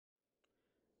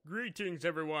Greetings,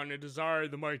 everyone. It is I,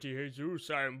 the mighty Haysoos.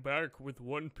 I am back with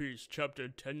One Piece, chapter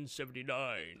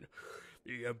 1079.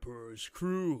 The Emperor's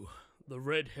Crew, the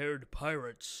red-haired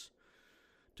pirates.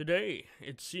 Today,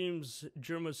 it seems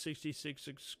Germa's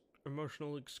 66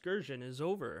 emotional excursion is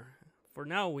over. For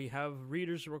now, we have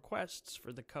readers' requests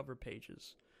for the cover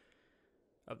pages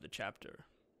of the chapter.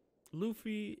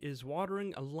 Luffy is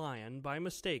watering a lion by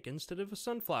mistake instead of a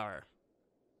sunflower.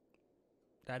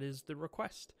 That is the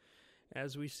request.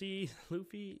 As we see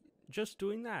Luffy just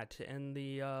doing that, and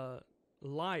the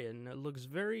lion looks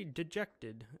very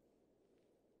dejected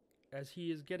as he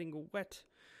is getting wet.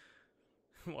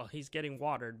 Well, he's getting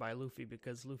watered by Luffy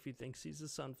because Luffy thinks he's a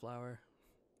sunflower,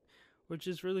 which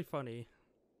is really funny.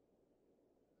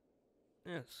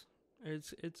 Yes,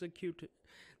 it's a cute.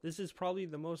 This is probably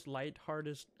the most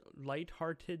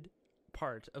lighthearted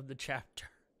part of the chapter.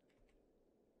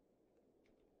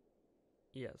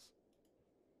 Yes.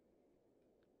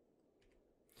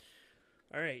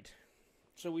 Alright,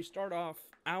 so we start off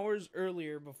hours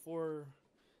earlier before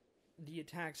the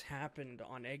attacks happened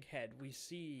on Egghead. We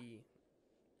see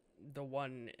the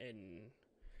one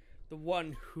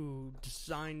who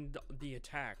designed the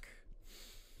attack,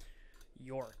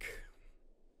 York.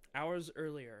 Hours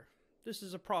earlier. This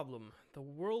is a problem. The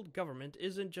world government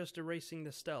isn't just erasing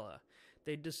the Stella.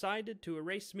 They decided to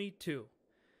erase me too.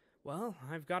 Well,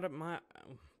 I've got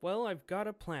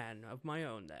a plan of my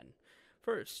own then.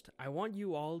 First, I want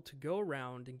you all to go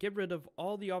around and get rid of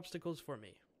all the obstacles for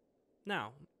me.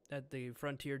 Now that the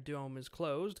Frontier Dome is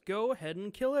closed, go ahead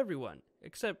and kill everyone,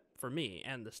 except for me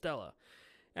and the Stella,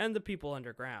 and the people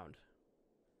underground.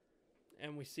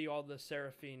 And we see all the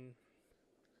Seraphine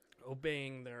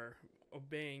obeying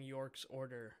York's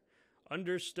order.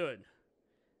 Understood.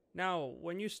 Now,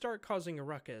 when you start causing a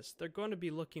ruckus, they're going to be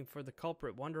looking for the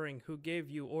culprit, wondering who gave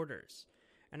you orders.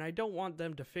 And I don't want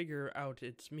them to figure out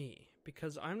it's me,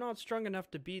 because I'm not strong enough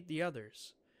to beat the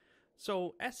others.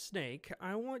 So, S-Snake,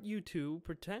 I want you to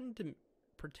pretend to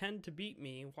beat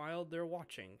me while they're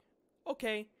watching.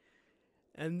 Okay.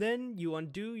 And then you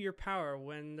undo your power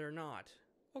when they're not.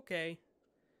 Okay.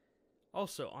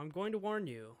 Also, I'm going to warn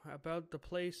you about the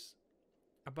place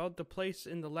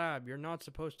in the lab you're not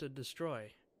supposed to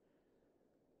destroy.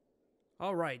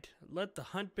 Alright, let the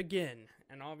hunt begin.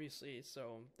 And obviously,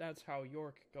 so that's how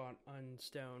York got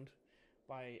unstoned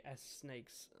by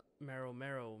S-Snake's Mero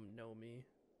no Mi.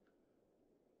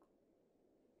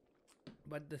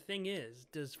 But the thing is,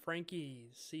 does Frankie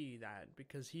see that?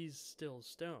 Because he's still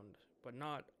stoned, but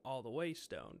not all the way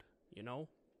stoned, you know?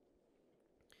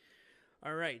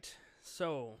 Alright,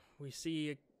 so we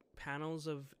see panels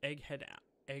of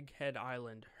Egghead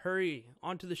Island. Hurry,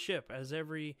 onto the ship as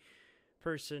every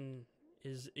person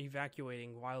is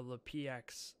evacuating while the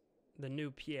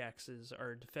new PXs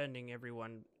are defending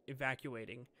everyone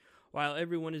evacuating. While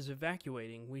everyone is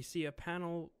evacuating, we see a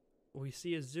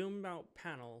zoomed out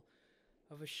panel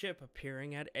of a ship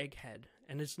appearing at Egghead,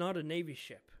 and it's not a Navy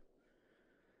ship.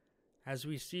 As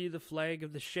we see the flag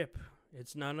of the ship,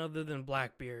 it's none other than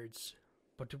Blackbeard's.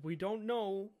 But we don't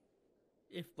know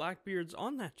if Blackbeard's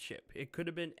on that ship. It could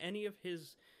have been any of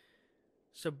his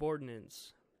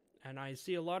subordinates. And I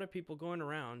see a lot of people going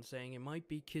around saying it might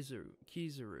be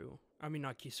Kizaru. I mean,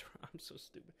 not Kizaru. I'm so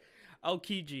stupid.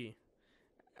 Aokiji.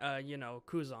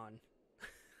 Kuzan.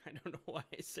 I don't know why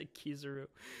I said Kizaru.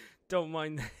 Don't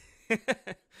mind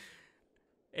that.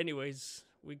 Anyways,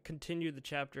 we continue the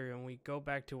chapter and we go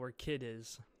back to where Kid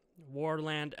is.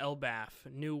 Warland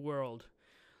Elbaf. New World.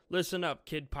 Listen up,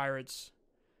 Kid Pirates.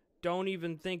 Don't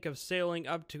even think of sailing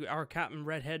up to our Captain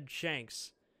Redhead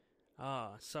Shanks.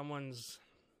 All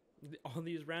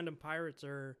these random pirates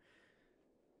are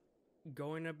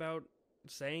going about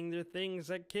saying their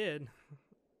things at Kid.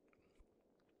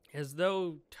 As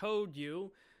though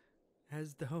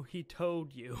he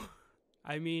told you.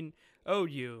 I mean,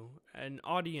 owed you. An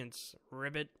audience,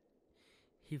 ribbit.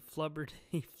 He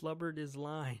flubbered his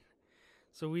line.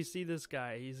 So we see this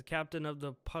guy. He's the captain of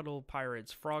the Puddle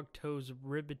Pirates, Frogtoes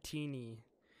Ribbitini.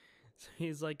 So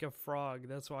he's like a frog.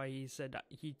 That's why he said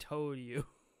he told you.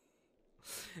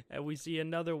 And we see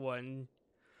another one.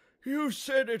 You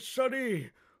said it, Sonny.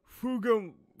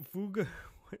 Fuga,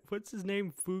 what's his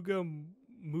name? Fuga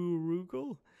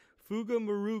Marugal.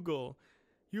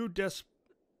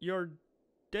 Your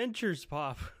dentures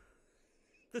pop.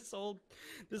 This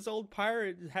old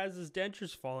pirate has his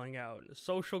dentures falling out.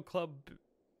 Social club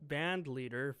band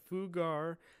leader,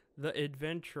 Fugar the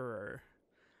Adventurer.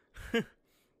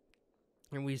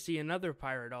 And we see another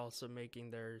pirate also making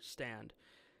their stand.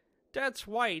 That's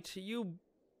white. You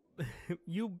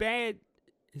bad.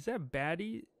 Is that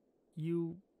baddie?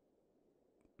 You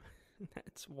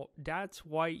That's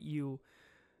why you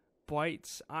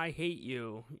bites. I hate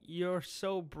you. You're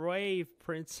so brave,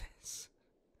 princess.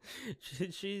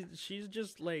 She's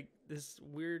just like this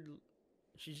weird.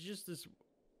 She's just this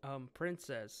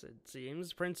princess. It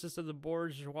seems princess of the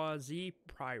bourgeoisie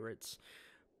pirates.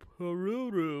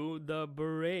 Pururu the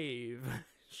brave.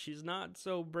 She's not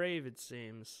so brave, it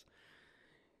seems.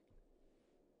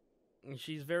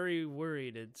 She's very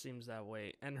worried, it seems that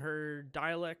way. And her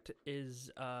dialect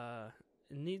is,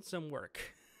 needs some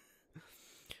work.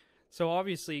 So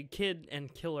obviously, Kid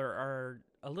and Killer are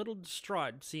a little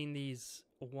distraught seeing these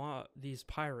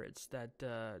pirates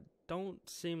that don't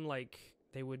seem like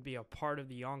they would be a part of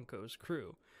the Yonko's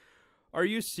crew. Are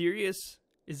you serious?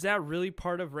 Is that really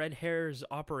part of Red Hair's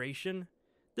operation?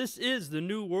 This is the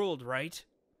new world, right?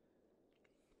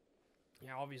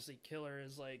 Yeah, obviously Killer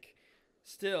is like,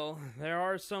 still, there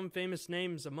are some famous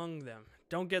names among them.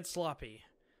 Don't get sloppy.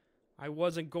 I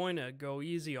wasn't going to go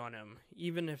easy on him,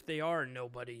 even if they are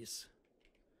nobodies.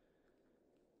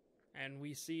 And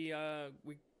we see,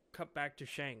 we cut back to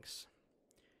Shanks.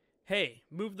 Hey,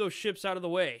 move those ships out of the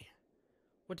way.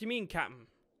 What do you mean, Captain?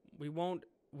 We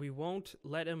won't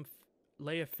let him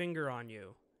lay a finger on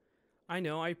you. I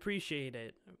know, I appreciate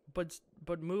it,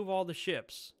 but move all the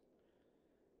ships.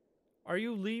 Are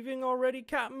you leaving already,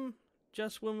 Captain?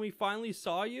 Just when we finally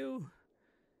saw you?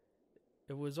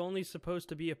 It was only supposed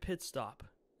to be a pit stop.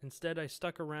 Instead, I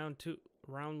stuck around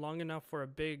long enough for a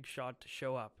big shot to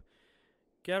show up.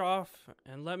 Get off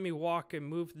and let me walk and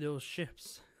move those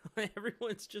ships.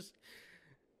 Everyone's just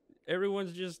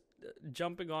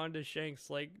jumping onto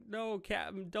Shanks like, no,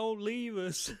 Captain, don't leave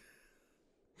us.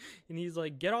 And he's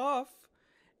like, get off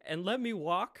and let me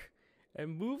walk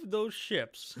and move those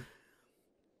ships.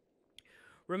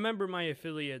 Remember, my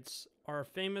affiliates are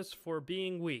famous for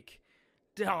being weak.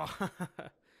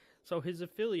 So his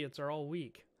affiliates are all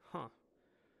weak. Huh.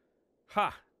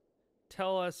 Ha!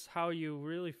 Tell us how you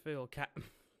really feel, Captain.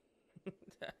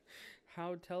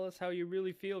 Tell us how you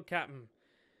really feel, Captain.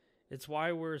 It's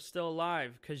why we're still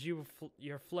alive, because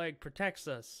your flag protects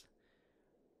us.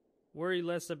 Worry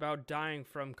less about dying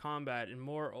from combat and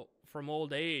more from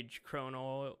old age,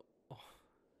 Chrono. Oh.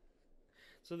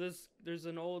 So there's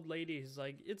an old lady who's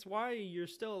like, it's why you're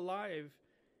still alive.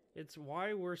 It's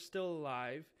why we're still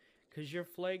alive, because your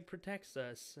flag protects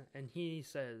us. And he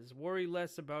says, worry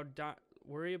less about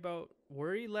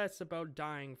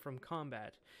dying from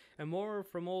combat and more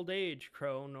from old age,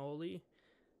 Cronoli.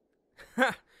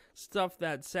 Ha! Stuff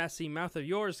that sassy mouth of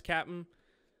yours, Captain.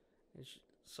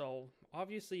 So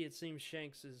obviously it seems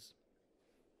Shanks is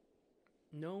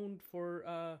known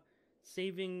for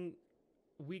saving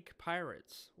weak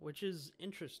pirates, which is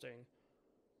interesting.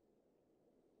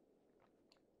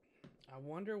 I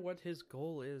wonder what his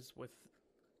goal is with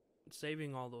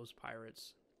saving all those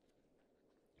pirates.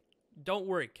 Don't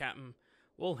worry, Captain.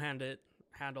 We'll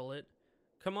handle it.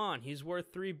 Come on, he's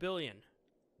worth $3 billion.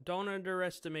 Don't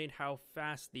underestimate how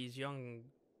fast these young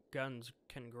guns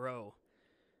can grow.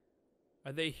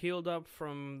 Are they healed up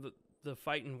from the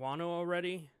fight in Wano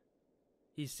already?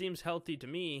 He seems healthy to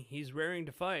me. He's raring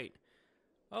to fight.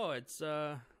 Oh, it's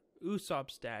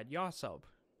Usopp's dad, Yasop.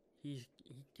 He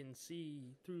can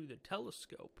see through the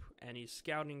telescope, and he's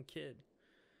scouting Kid.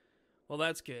 Well,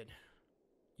 that's good.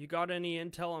 You got any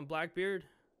intel on Blackbeard?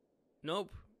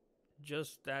 Nope.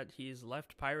 Just that he's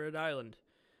left Pirate Island.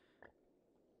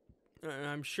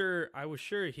 I was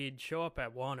sure he'd show up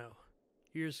at Wano.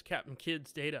 Here's Captain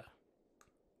Kidd's data.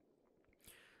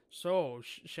 So,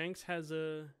 Shanks has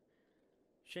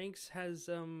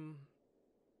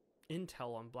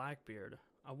intel on Blackbeard.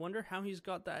 I wonder how he's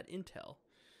got that intel.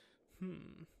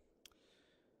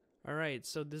 Alright,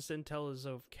 so this intel is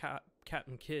of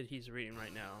Captain Kidd he's reading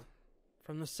right now.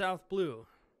 From the South Blue.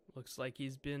 Looks like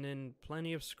he's been in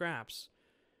plenty of scraps.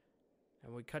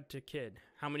 And we cut to Kidd.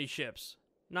 How many ships?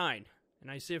 9.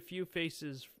 And I see a few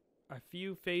faces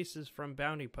from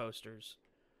bounty posters.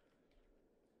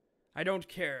 I don't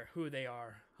care who they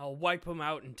are. I'll wipe them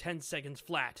out in 10 seconds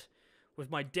flat.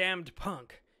 With my damned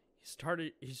punk.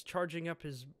 He's charging up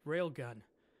his railgun.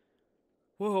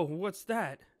 Whoa, what's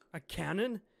that? A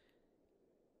cannon?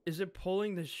 Is it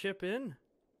pulling the ship in?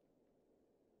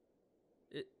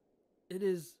 It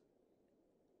is.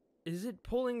 Is it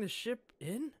pulling the ship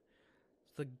in?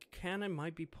 The cannon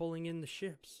might be pulling in the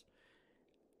ships.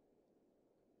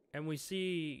 And we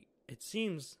see, it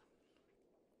seems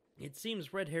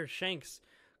Red Hair Shanks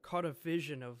caught a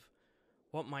vision of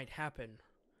what might happen.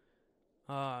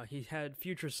 He had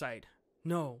future sight.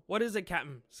 No, what is it,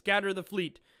 Captain? Scatter the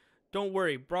fleet. Don't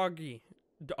worry, Dory,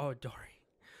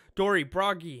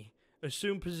 Broggy,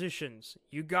 assume positions.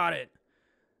 You got it.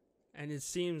 And it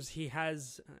seems he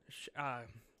has...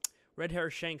 Red Hair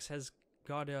Shanks has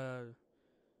got a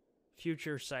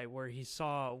future sight where he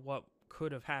saw what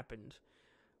could have happened.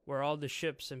 Where all the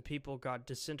ships and people got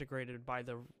disintegrated by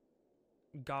the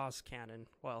Gauss cannon.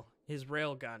 Well, his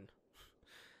railgun.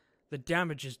 The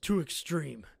damage is too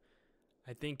extreme.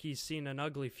 I think he's seen an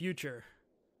ugly future.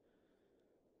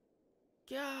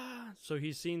 Yeah. So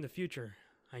he's seen the future.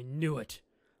 I knew it.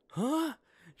 Huh?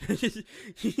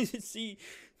 You see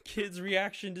kids'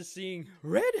 reaction to seeing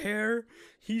red hair.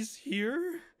 He's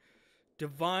here.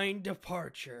 Divine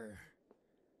departure.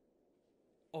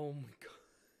 Oh my god.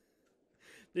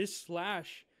 This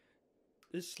slash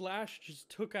just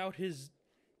took out his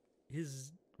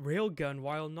railgun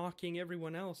while knocking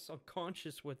everyone else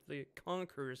unconscious with the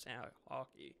Conqueror's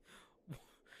hockey.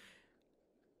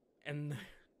 And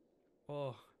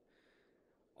all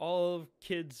of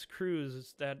kids'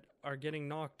 crews that are getting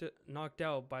knocked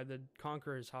out by the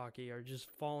Conqueror's hockey are just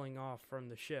falling off from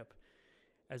the ship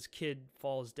as Kid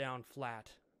falls down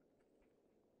flat.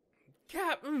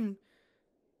 Captain!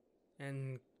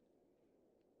 And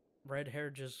Red Hair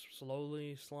just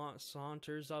slowly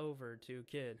saunters over to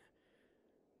Kid.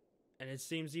 And it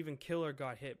seems even Killer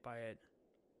got hit by it.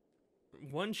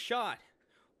 One shot,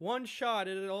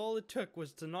 and all it took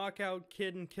was to knock out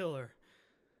Kid and Killer.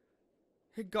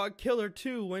 It got Killer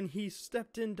too when he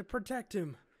stepped in to protect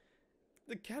him.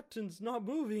 The captain's not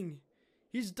moving.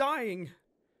 He's dying.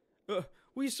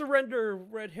 We surrender,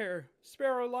 Red Hair.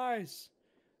 Spare our lives.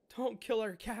 Don't kill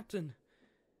our captain.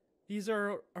 These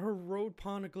are our road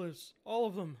poneglyphs. All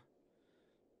of them.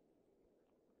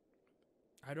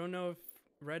 I don't know if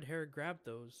Red Hair grabbed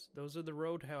those. Those are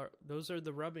the those are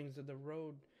the rubbings of the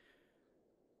road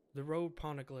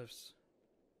poneglyphs.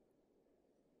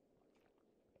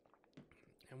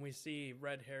 And we see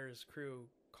Red Hair's crew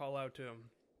call out to him.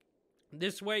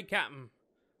 This way, Captain.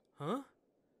 Huh?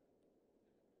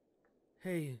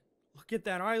 Hey, look at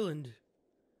that island.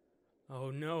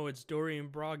 Oh no, it's Dory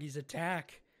and Broggy's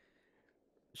attack.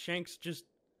 Shanks just...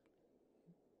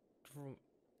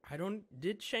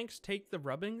 Did Shanks take the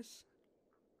rubbings?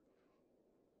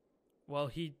 Well,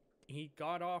 he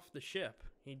got off the ship.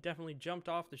 He definitely jumped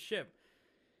off the ship.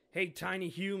 Hey, tiny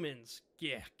humans.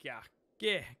 Yeah.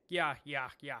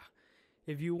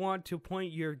 If you want to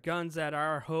point your guns at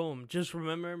our home, just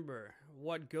remember,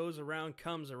 what goes around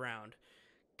comes around.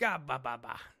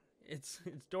 Ga-ba-ba-ba. It's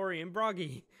Dory and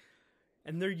Broggy.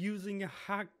 And they're using a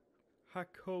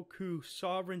Hakoku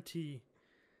sovereignty,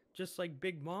 just like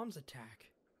Big Mom's attack.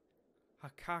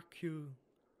 Hakaku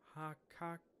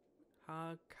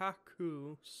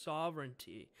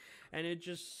sovereignty. And it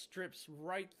just strips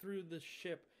right through the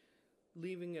ship,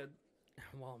 leaving a...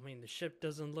 Well, I mean, the ship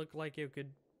doesn't look like it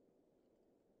could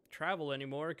travel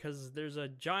anymore because there's a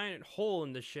giant hole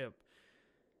in the ship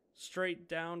straight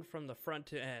down from the front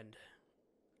to end.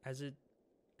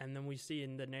 And then we see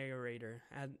in the narrator,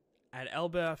 at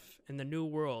Elbaf in the New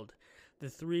World, the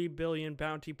 3 billion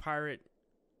bounty pirate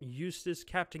Eustace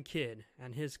Captain Kidd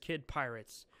and his kid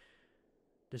pirates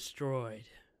destroyed.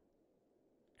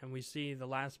 And we see the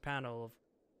last panel of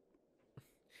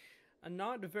a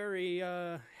not very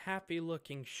happy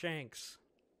looking Shanks.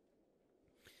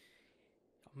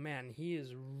 Oh man, he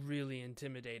is really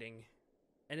intimidating.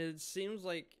 And it seems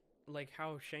like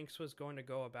how Shanks was going to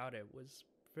go about it was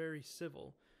very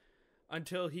civil.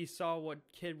 Until he saw what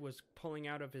Kid was pulling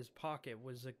out of his pocket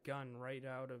was a gun right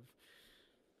out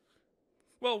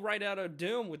of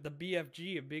Doom with the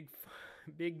BFG, a big,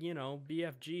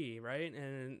 BFG, right?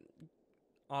 And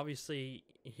obviously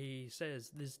he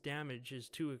says this damage is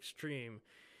too extreme,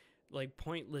 like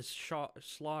pointless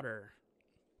slaughter.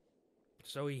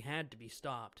 So he had to be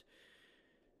stopped.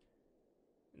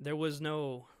 There was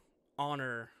no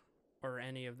honor or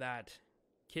any of that.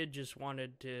 Kid just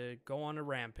wanted to go on a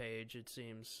rampage, it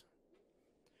seems.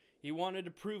 He wanted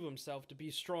to prove himself to be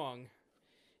strong.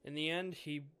 In the end,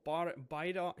 he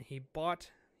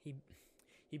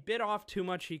bit off too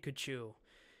much he could chew,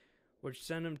 which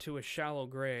sent him to a shallow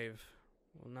grave.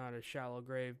 Well, not a shallow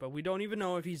grave, but we don't even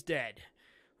know if he's dead,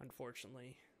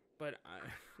 unfortunately. But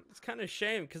it's kind of a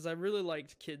shame because I really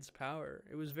liked Kid's power.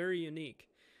 It was very unique.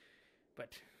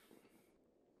 But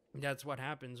that's what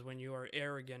happens when you are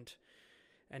arrogant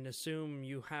and assume that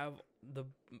you have the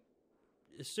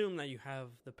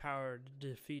power to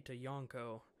defeat a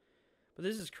Yonko. But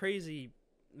this is crazy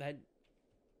that,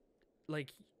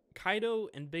 like, Kaido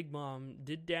and Big Mom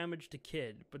did damage to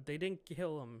Kid, but they didn't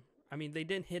kill him. I mean, they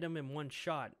didn't hit him in one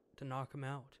shot to knock him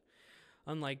out.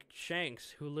 Unlike Shanks,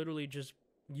 who literally just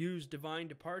used Divine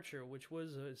Departure, which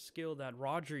was a skill that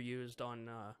Roger used on,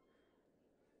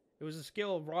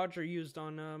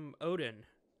 Odin.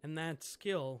 And that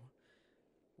skill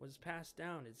was passed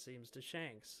down, it seems, to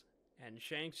Shanks. And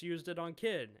Shanks used it on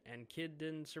Kid, and Kid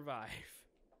didn't survive.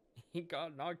 He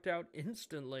got knocked out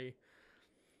instantly.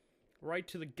 Right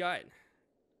to the gut.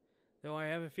 Though I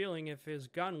have a feeling if his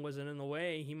gun wasn't in the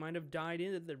way, he might have died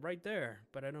right there.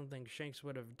 But I don't think Shanks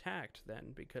would have attacked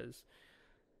then, because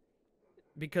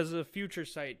of future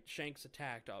sight, Shanks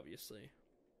attacked, obviously.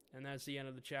 And that's the end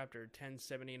of the chapter,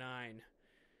 1079.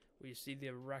 We see the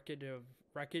wreckage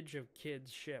of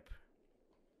Kid's ship.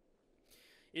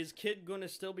 Is Kid going to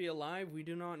still be alive? We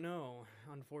do not know,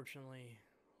 unfortunately.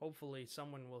 Hopefully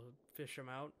someone will fish him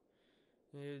out.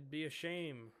 It'd be a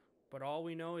shame. But all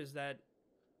we know is that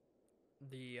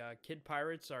the Kid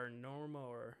Pirates are no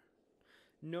more.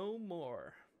 No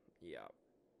more. Yeah.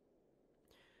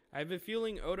 I have a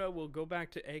feeling Oda will go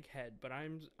back to Egghead, but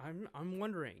I'm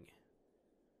wondering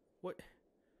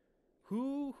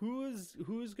who's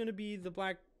going to be the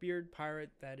Blackbeard pirate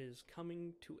that is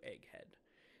coming to Egghead?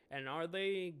 And are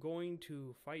they going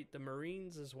to fight the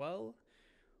Marines as well?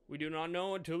 We do not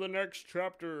know until the next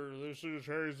chapter. This is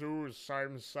Haysoos.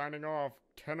 I'm signing off.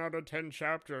 10 out of 10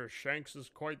 chapters. Shanks is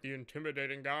quite the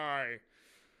intimidating guy.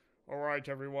 Alright,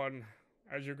 everyone.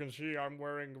 As you can see, I'm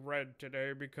wearing red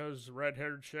today because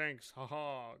red-haired Shanks.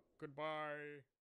 Haha. Goodbye.